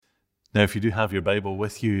Now, if you do have your Bible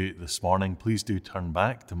with you this morning, please do turn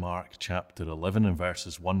back to Mark chapter 11 and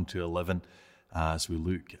verses 1 to 11 as we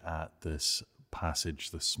look at this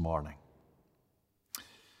passage this morning.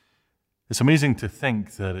 It's amazing to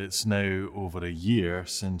think that it's now over a year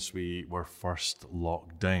since we were first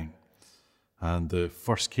locked down. And the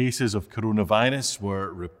first cases of coronavirus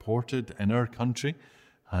were reported in our country,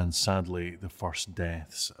 and sadly the first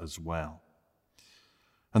deaths as well.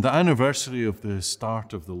 And the anniversary of the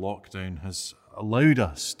start of the lockdown has allowed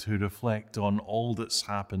us to reflect on all that's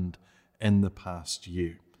happened in the past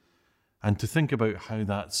year and to think about how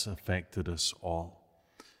that's affected us all.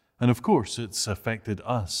 And of course, it's affected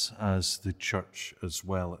us as the church as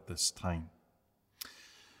well at this time.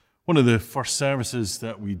 One of the first services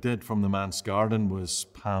that we did from the Manse Garden was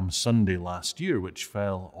Palm Sunday last year, which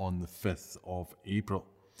fell on the 5th of April.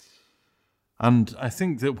 And I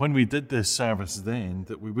think that when we did this service then,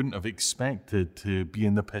 that we wouldn't have expected to be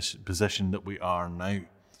in the position that we are now.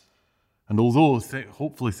 And although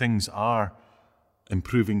hopefully things are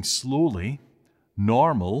improving slowly,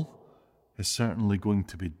 normal is certainly going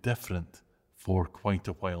to be different for quite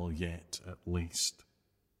a while yet, at least.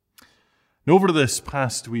 Now, over this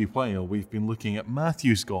past wee while, we've been looking at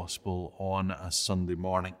Matthew's Gospel on a Sunday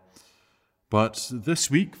morning. But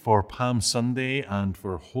this week for Palm Sunday and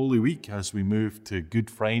for Holy Week as we move to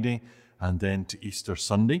Good Friday and then to Easter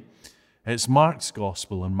Sunday, it's Mark's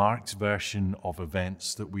Gospel and Mark's version of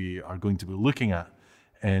events that we are going to be looking at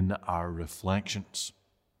in our reflections.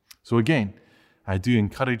 So again, I do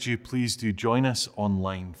encourage you, please do join us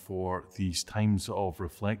online for these times of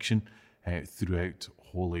reflection throughout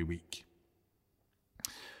Holy Week.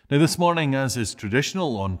 Now this morning, as is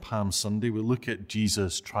traditional on Palm Sunday, we look at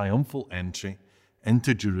Jesus' triumphal entry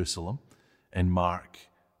into Jerusalem in Mark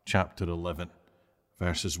chapter 11,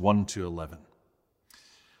 verses 1 to 11.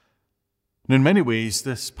 Now in many ways,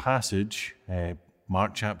 this passage,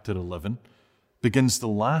 Mark chapter 11, begins the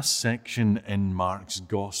last section in Mark's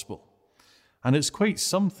Gospel. And it's quite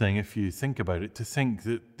something, if you think about it, to think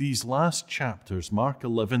that these last chapters, Mark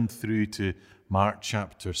 11 through to Mark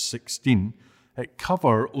chapter 16,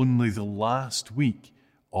 cover only the last week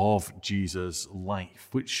of Jesus' life,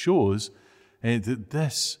 which shows that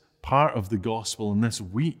this part of the gospel and this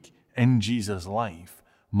week in Jesus' life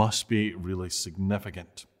must be really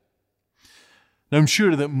significant. Now, I'm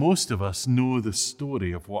sure that most of us know the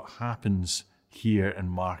story of what happens here in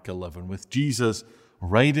Mark 11, with Jesus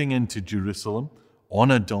riding into Jerusalem on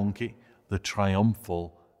a donkey, the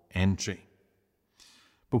triumphal entry.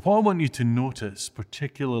 But what I want you to notice,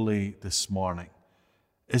 particularly this morning,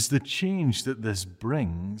 is the change that this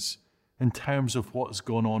brings in terms of what's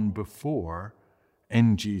gone on before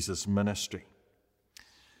in Jesus' ministry.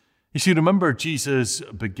 You see, remember, Jesus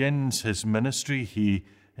begins his ministry. He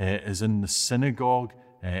is in the synagogue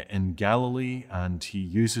in Galilee, and he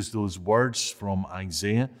uses those words from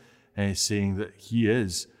Isaiah saying that he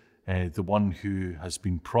is the one who has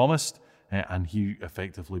been promised, and he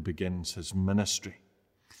effectively begins his ministry.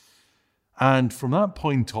 And from that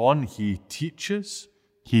point on, he teaches,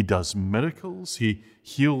 he does miracles, he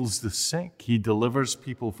heals the sick, he delivers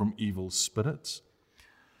people from evil spirits.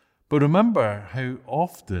 But remember how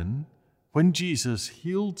often, when Jesus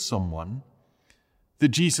healed someone, that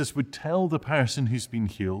Jesus would tell the person who's been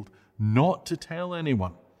healed not to tell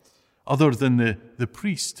anyone other than the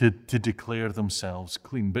priest to declare themselves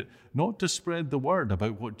clean, but not to spread the word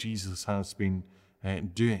about what Jesus has been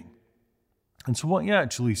doing. And so what you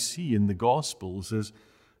actually see in the Gospels is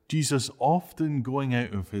Jesus often going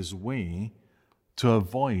out of his way to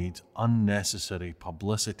avoid unnecessary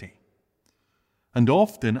publicity. And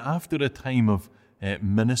often after a time of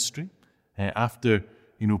ministry, after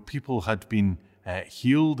people had been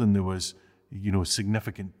healed and there was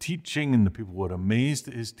significant teaching and the people were amazed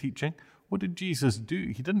at his teaching, what did Jesus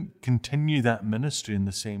do? He didn't continue that ministry in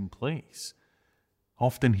the same place.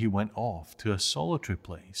 Often he went off to a solitary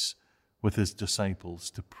place with his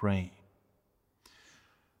disciples to pray.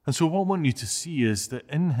 And so what I want you to see is that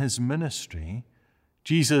in his ministry,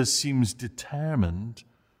 Jesus seems determined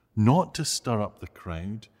not to stir up the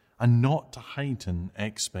crowd and not to heighten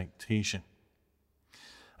expectation.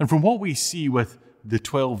 And from what we see with the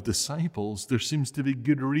 12 disciples, there seems to be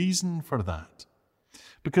good reason for that.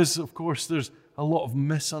 Because, of course, there's a lot of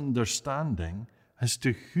misunderstanding as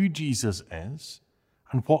to who Jesus is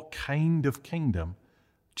and what kind of kingdom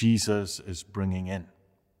Jesus is bringing in.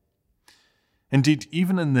 Indeed,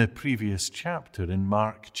 even in the previous chapter, in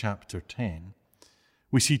Mark chapter 10,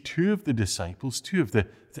 we see two of the disciples, two of the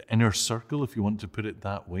inner circle, if you want to put it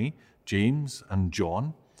that way, James and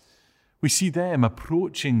John. We see them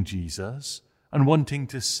approaching Jesus and wanting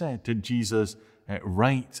to sit at Jesus'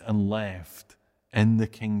 right and left in the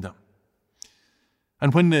kingdom.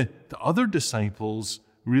 And when the other disciples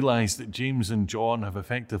realize that James and John have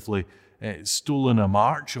effectively stolen a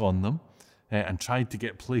march on them and tried to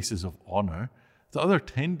get places of honor, the other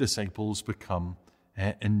 10 disciples become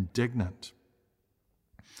indignant.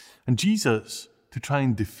 And Jesus, to try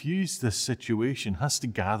and diffuse this situation, has to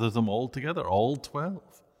gather them all together, all 12.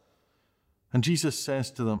 And Jesus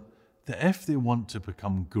says to them that if they want to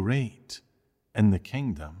become great in the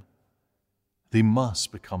kingdom, they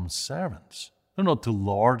must become servants. They're not to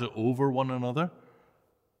lord it over one another.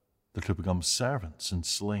 They're to become servants and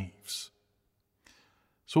slaves.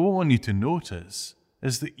 So what I want you to notice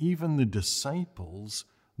is that even the disciples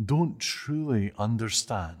don't truly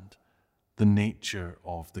understand the nature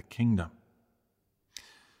of the kingdom.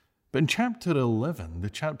 But in chapter 11, the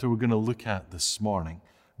chapter we're going to look at this morning,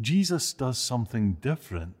 Jesus does something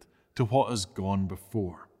different to what has gone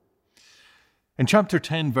before. In chapter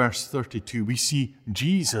 10, verse 32, we see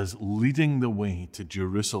Jesus leading the way to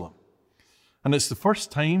Jerusalem. And it's the first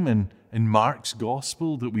time in Mark's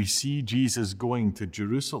gospel that we see Jesus going to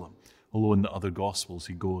Jerusalem, although in the other gospels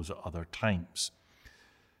he goes at other times.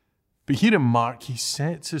 But here in Mark, he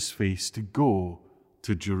sets his face to go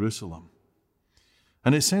to Jerusalem.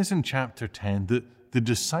 And it says in chapter 10 that the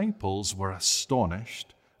disciples were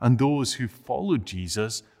astonished and those who followed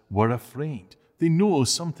Jesus were afraid. They know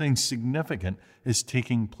something significant is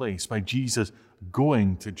taking place by Jesus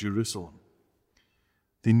going to Jerusalem.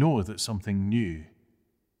 They know that something new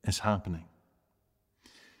is happening.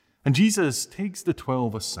 And Jesus takes the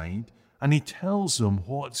 12 aside and he tells them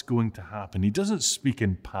what's going to happen. He doesn't speak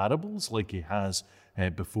in parables like he has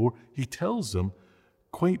before. He tells them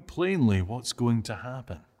quite plainly what's going to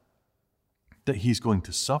happen. That he's going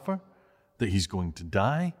to suffer, that he's going to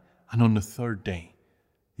die, and on the third day,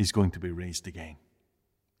 he's going to be raised again.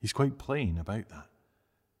 He's quite plain about that.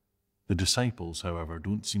 The disciples, however,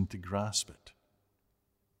 don't seem to grasp it.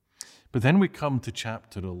 But then we come to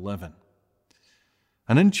chapter 11.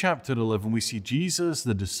 And in chapter 11, we see Jesus,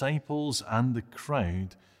 the disciples, and the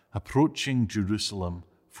crowd approaching Jerusalem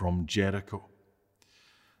from Jericho.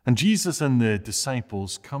 And Jesus and the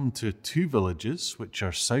disciples come to 2 villages which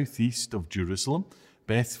are southeast of Jerusalem,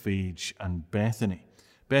 Bethphage and Bethany.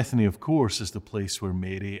 Bethany, of course, is the place where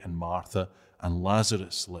Mary and Martha and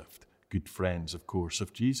Lazarus lived, good friends, of course,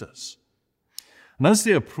 of Jesus. And as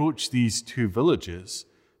they approach these 2 villages,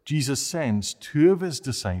 Jesus sends 2 of his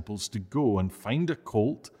disciples to go and find a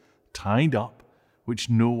colt tied up, which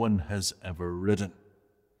no one has ever ridden.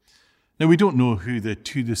 Now, we don't know who the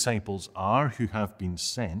 2 disciples are who have been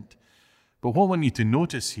sent, but what I want you to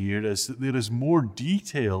notice here is that there is more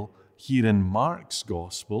detail here in Mark's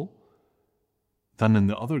gospel than in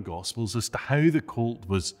the other gospels as to how the colt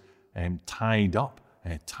was tied up,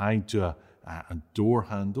 tied to a door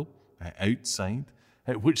handle outside,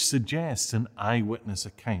 which suggests an eyewitness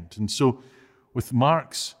account. And so with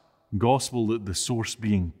Mark's gospel, the source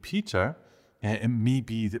being Peter, it may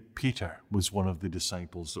be that Peter was one of the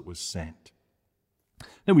disciples that was sent.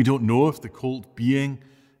 Now, we don't know if the colt being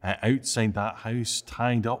outside that house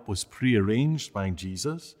tied up was prearranged by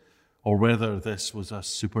Jesus or whether this was a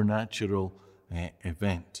supernatural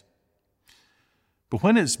event. But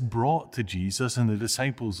when it's brought to Jesus and the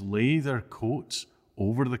disciples lay their coats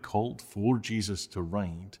over the colt for Jesus to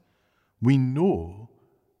ride, we know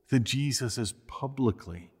that Jesus is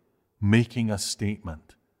publicly making a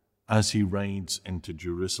statement as he rides into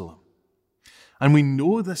Jerusalem. And we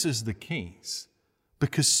know this is the case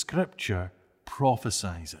because Scripture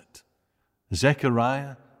prophesies it.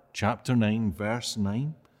 Zechariah chapter 9, verse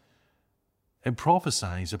 9, it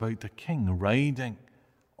prophesies about the king riding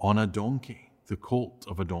on a donkey, the colt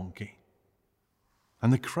of a donkey.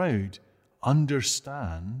 And the crowd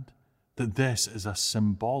understand that this is a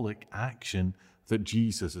symbolic action that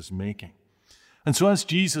Jesus is making. And so as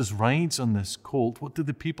Jesus rides on this colt, what do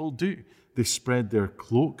the people do? They spread their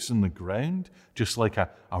cloaks on the ground, just like a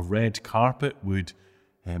red carpet would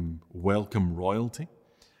welcome royalty.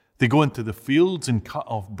 They go into the fields and cut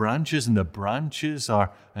off branches, and the branches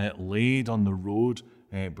are laid on the road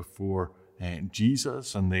before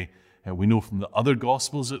Jesus. And we know from the other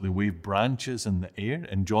Gospels that they wave branches in the air.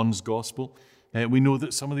 In John's Gospel, we know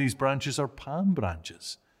that some of these branches are palm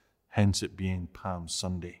branches, hence it being Palm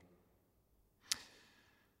Sunday.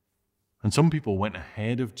 And some people went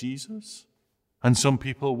ahead of Jesus, and some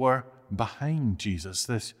people were behind Jesus,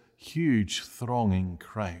 this huge thronging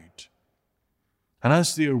crowd. And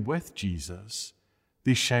as they are with Jesus,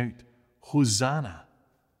 they shout, Hosanna,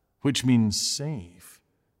 which means save,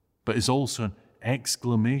 but is also an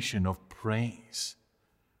exclamation of praise.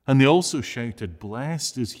 And they also shouted,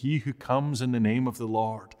 "Blessed is he who comes in the name of the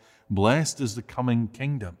Lord. Blessed is the coming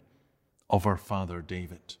kingdom of our father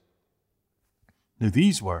David." Now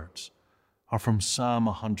these words are from Psalm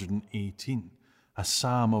 118, a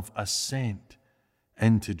psalm of ascent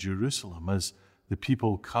into Jerusalem as the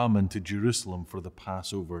people come into Jerusalem for the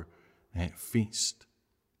Passover feast.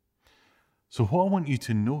 So what I want you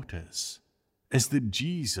to notice is that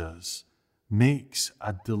Jesus makes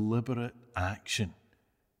a deliberate action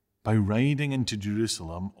by riding into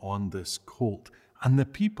Jerusalem on this colt. And the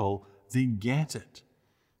people, they get it.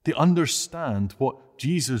 They understand what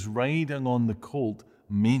Jesus riding on the colt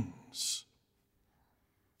means.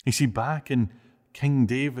 You see, back in King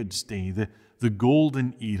David's day, the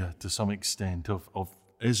golden era to some extent of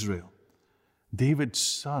Israel, David's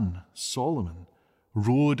son, Solomon,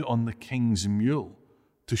 rode on the king's mule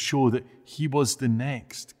to show that he was the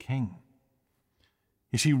next king.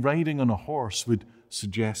 You see, riding on a horse would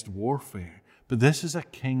suggest warfare, but this is a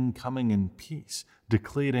king coming in peace,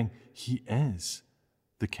 declaring he is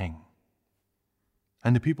the king.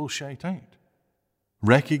 And the people shout out,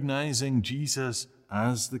 recognizing Jesus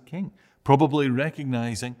as the king, probably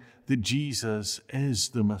recognizing that Jesus is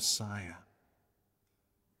the Messiah.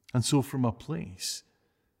 And so from a place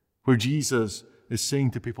where Jesus is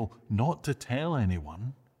saying to people not to tell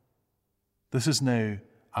anyone, this is now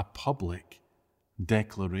a public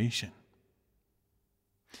declaration.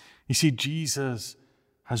 You see, Jesus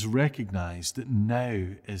has recognized that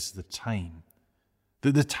now is the time,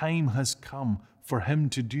 that the time has come for him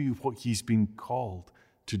to do what he's been called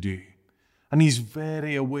to do. And he's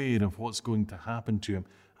very aware of what's going to happen to him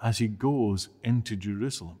as he goes into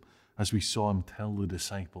Jerusalem, as we saw him tell the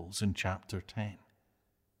disciples in chapter 10.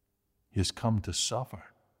 He has come to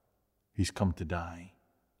suffer. He's come to die.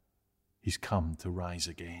 He's come to rise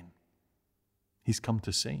again. He's come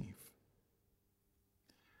to save.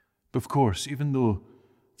 But of course, even though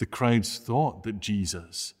the crowds thought that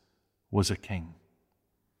Jesus was a king,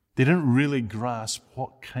 they didn't really grasp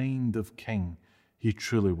what kind of king he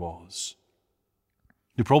truly was.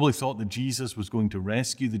 They probably thought that Jesus was going to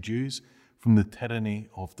rescue the Jews from the tyranny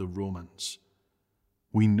of the Romans.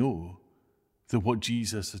 We know that what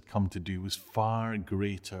Jesus had come to do was far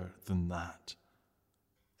greater than that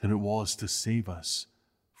it was to save us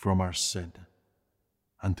from our sin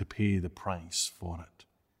and to pay the price for it,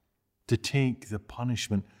 to take the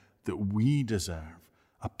punishment that we deserve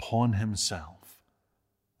upon himself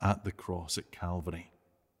at the cross at Calvary.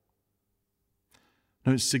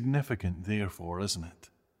 Now it's significant, therefore, isn't it,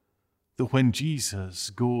 that when Jesus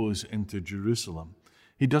goes into Jerusalem,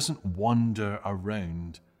 he doesn't wander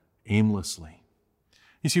around aimlessly.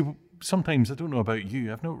 You see, sometimes, I don't know about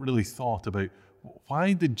you, I've not really thought about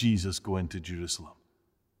why did Jesus go into Jerusalem?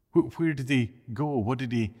 Where did he go? What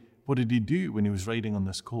did he do when he was riding on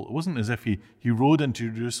this colt? It wasn't as if he rode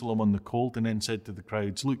into Jerusalem on the colt and then said to the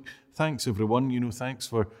crowds, "Look, thanks everyone, thanks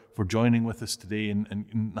for joining with us today,"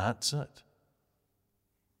 and that's it.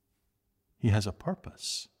 He has a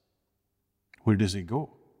purpose. Where does he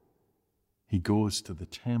go? He goes to the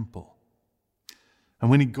temple. And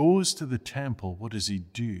when he goes to the temple, what does he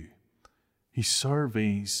do? He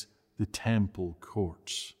surveys the temple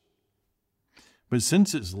courts. But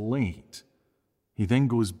since it's late, he then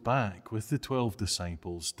goes back with the 12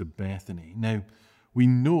 disciples to Bethany. Now, we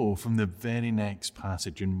know from the very next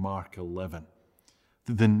passage in Mark 11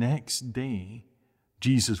 that the next day,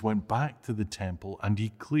 Jesus went back to the temple and he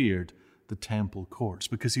cleared the temple courts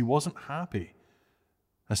because he wasn't happy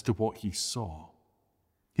as to what he saw.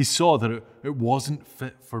 He saw that it wasn't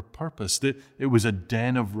fit for purpose, that it was a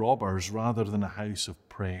den of robbers rather than a house of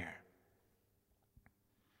prayer.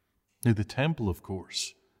 Now, the temple, of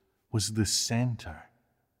course, was the center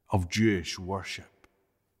of Jewish worship.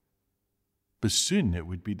 But soon it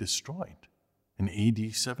would be destroyed in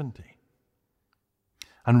AD 70.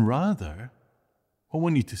 And rather, what I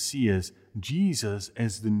want you to see is Jesus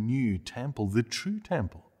is the new temple, the true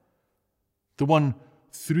temple, the one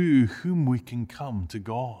through whom we can come to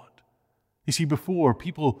God. You see, before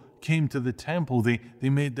people came to the temple, they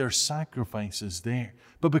made their sacrifices there.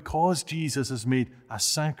 But because Jesus has made a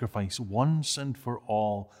sacrifice once and for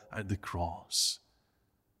all at the cross,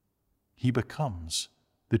 he becomes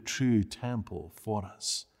the true temple for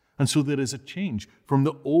us. And so there is a change from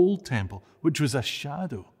the old temple, which was a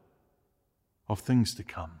shadow of things to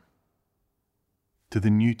come, to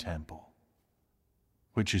the new temple,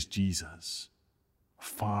 which is Jesus,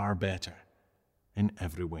 far better in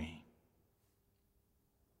every way.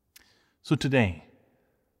 So today,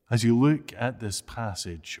 as you look at this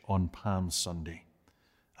passage on Palm Sunday,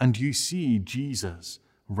 and you see Jesus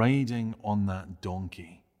riding on that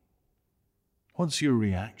donkey, What's your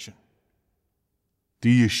reaction? Do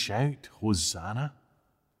you shout, Hosanna?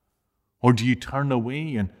 Or do you turn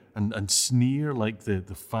away and sneer like the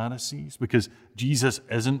Pharisees because Jesus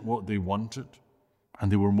isn't what they wanted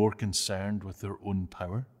and they were more concerned with their own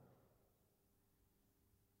power?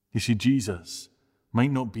 You see, Jesus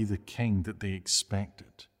might not be the king that they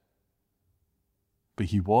expected, but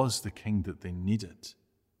he was the king that they needed.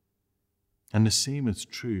 And the same is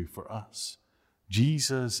true for us.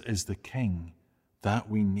 Jesus is the king that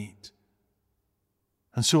we need.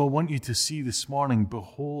 And so I want you to see this morning,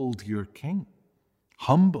 behold your king,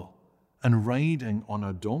 humble and riding on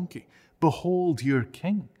a donkey. Behold your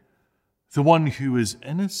king, the one who is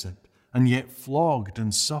innocent and yet flogged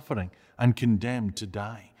and suffering and condemned to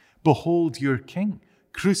die. Behold your king,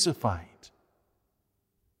 crucified.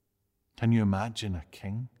 Can you imagine a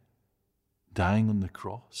king dying on the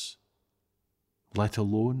cross, let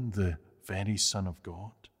alone the very Son of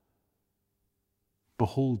God?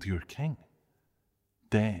 Behold your king,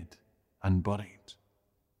 dead and buried.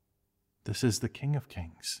 This is the King of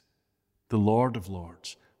Kings, the Lord of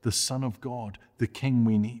Lords, the Son of God, the King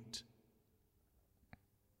we need.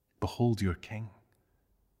 Behold your King,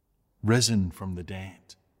 risen from the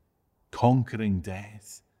dead, conquering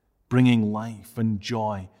death, bringing life and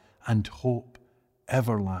joy and hope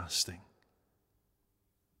everlasting.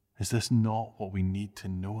 Is this not what we need to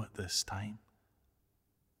know at this time?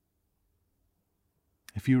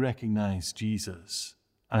 If you recognize Jesus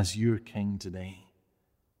as your King today,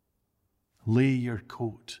 lay your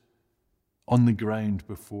coat on the ground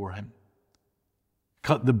before him.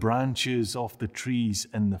 Cut the branches off the trees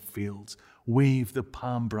in the fields. Wave the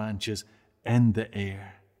palm branches in the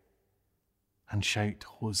air and shout,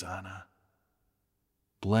 Hosanna.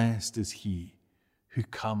 Blessed is he who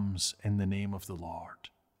comes in the name of the Lord.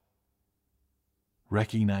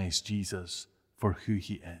 Recognize Jesus for who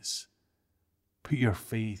he is. Put your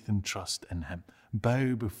faith and trust in him.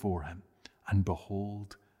 Bow before him and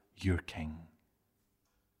behold your King.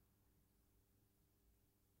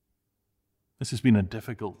 This has been a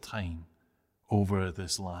difficult time over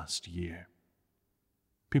this last year.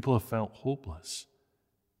 People have felt hopeless.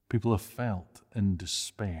 People have felt in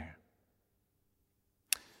despair.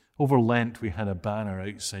 Over Lent, we had a banner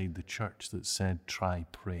outside the church that said, "Try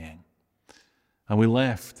praying." And we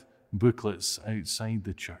left booklets outside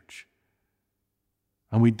the church.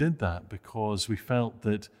 And we did that because we felt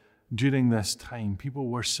that during this time, people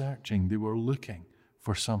were searching, they were looking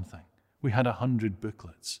for something. We had 100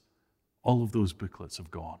 booklets. All of those booklets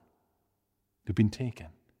have gone. They've been taken.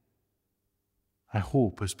 I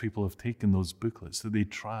hope as people have taken those booklets that they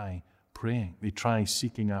try praying, they try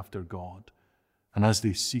seeking after God. And as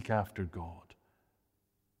they seek after God,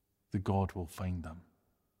 the God will find them.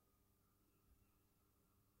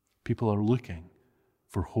 People are looking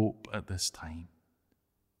for hope at this time.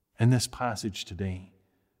 In this passage today,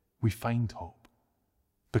 we find hope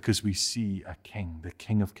because we see a King, the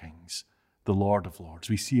King of Kings, the Lord of Lords.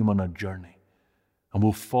 We see him on a journey, and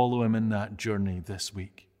we'll follow him in that journey this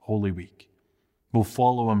week, Holy Week. We'll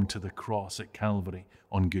follow him to the cross at Calvary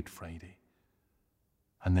on Good Friday.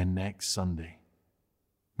 And then next Sunday,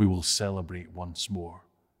 we will celebrate once more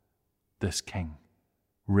this King,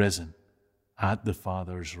 risen at the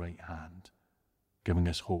Father's right hand, giving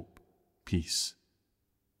us hope, peace,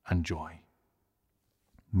 and joy.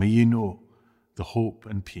 May you know the hope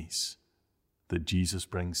and peace that Jesus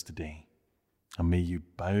brings today, and may you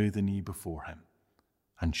bow the knee before him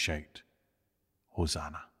and shout,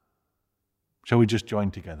 Hosanna. Shall we just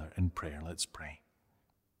join together in prayer? Let's pray.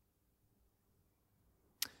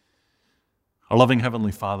 Our loving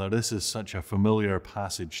Heavenly Father, this is such a familiar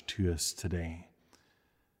passage to us today.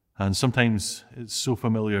 And sometimes it's so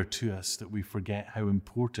familiar to us that we forget how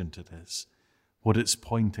important it is, what it's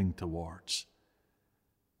pointing towards.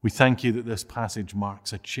 We thank you that this passage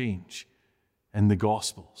marks a change in the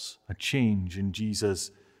Gospels, a change in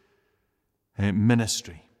Jesus'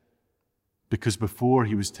 ministry. Because before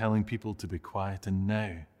he was telling people to be quiet, and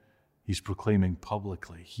now he's proclaiming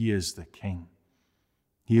publicly he is the King.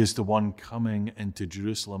 He is the one coming into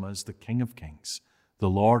Jerusalem as the King of Kings, the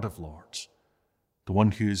Lord of Lords, the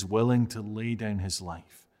one who is willing to lay down his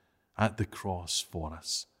life at the cross for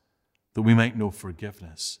us, that we might know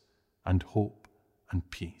forgiveness and hope and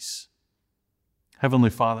peace.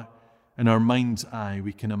 Heavenly Father, in our mind's eye,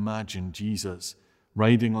 we can imagine Jesus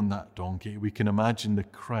riding on that donkey. We can imagine the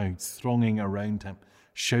crowd thronging around him,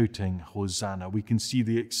 shouting, Hosanna. We can see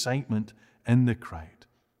the excitement in the crowd.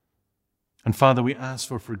 And Father, we ask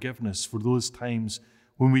for forgiveness for those times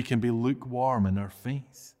when we can be lukewarm in our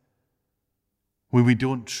faith, when we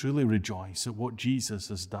don't truly rejoice at what Jesus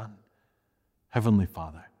has done. Heavenly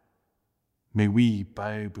Father, May we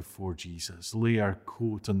bow before Jesus, lay our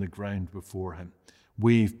coat on the ground before him,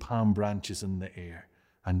 wave palm branches in the air,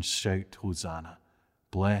 and shout, Hosanna!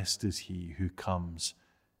 Blessed is he who comes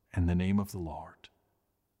in the name of the Lord.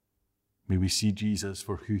 May we see Jesus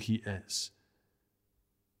for who he is,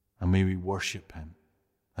 and may we worship him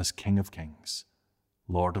as King of Kings,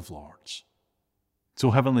 Lord of Lords.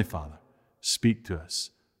 So, Heavenly Father, speak to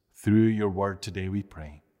us through your word today, we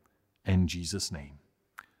pray. In Jesus' name,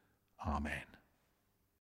 amen.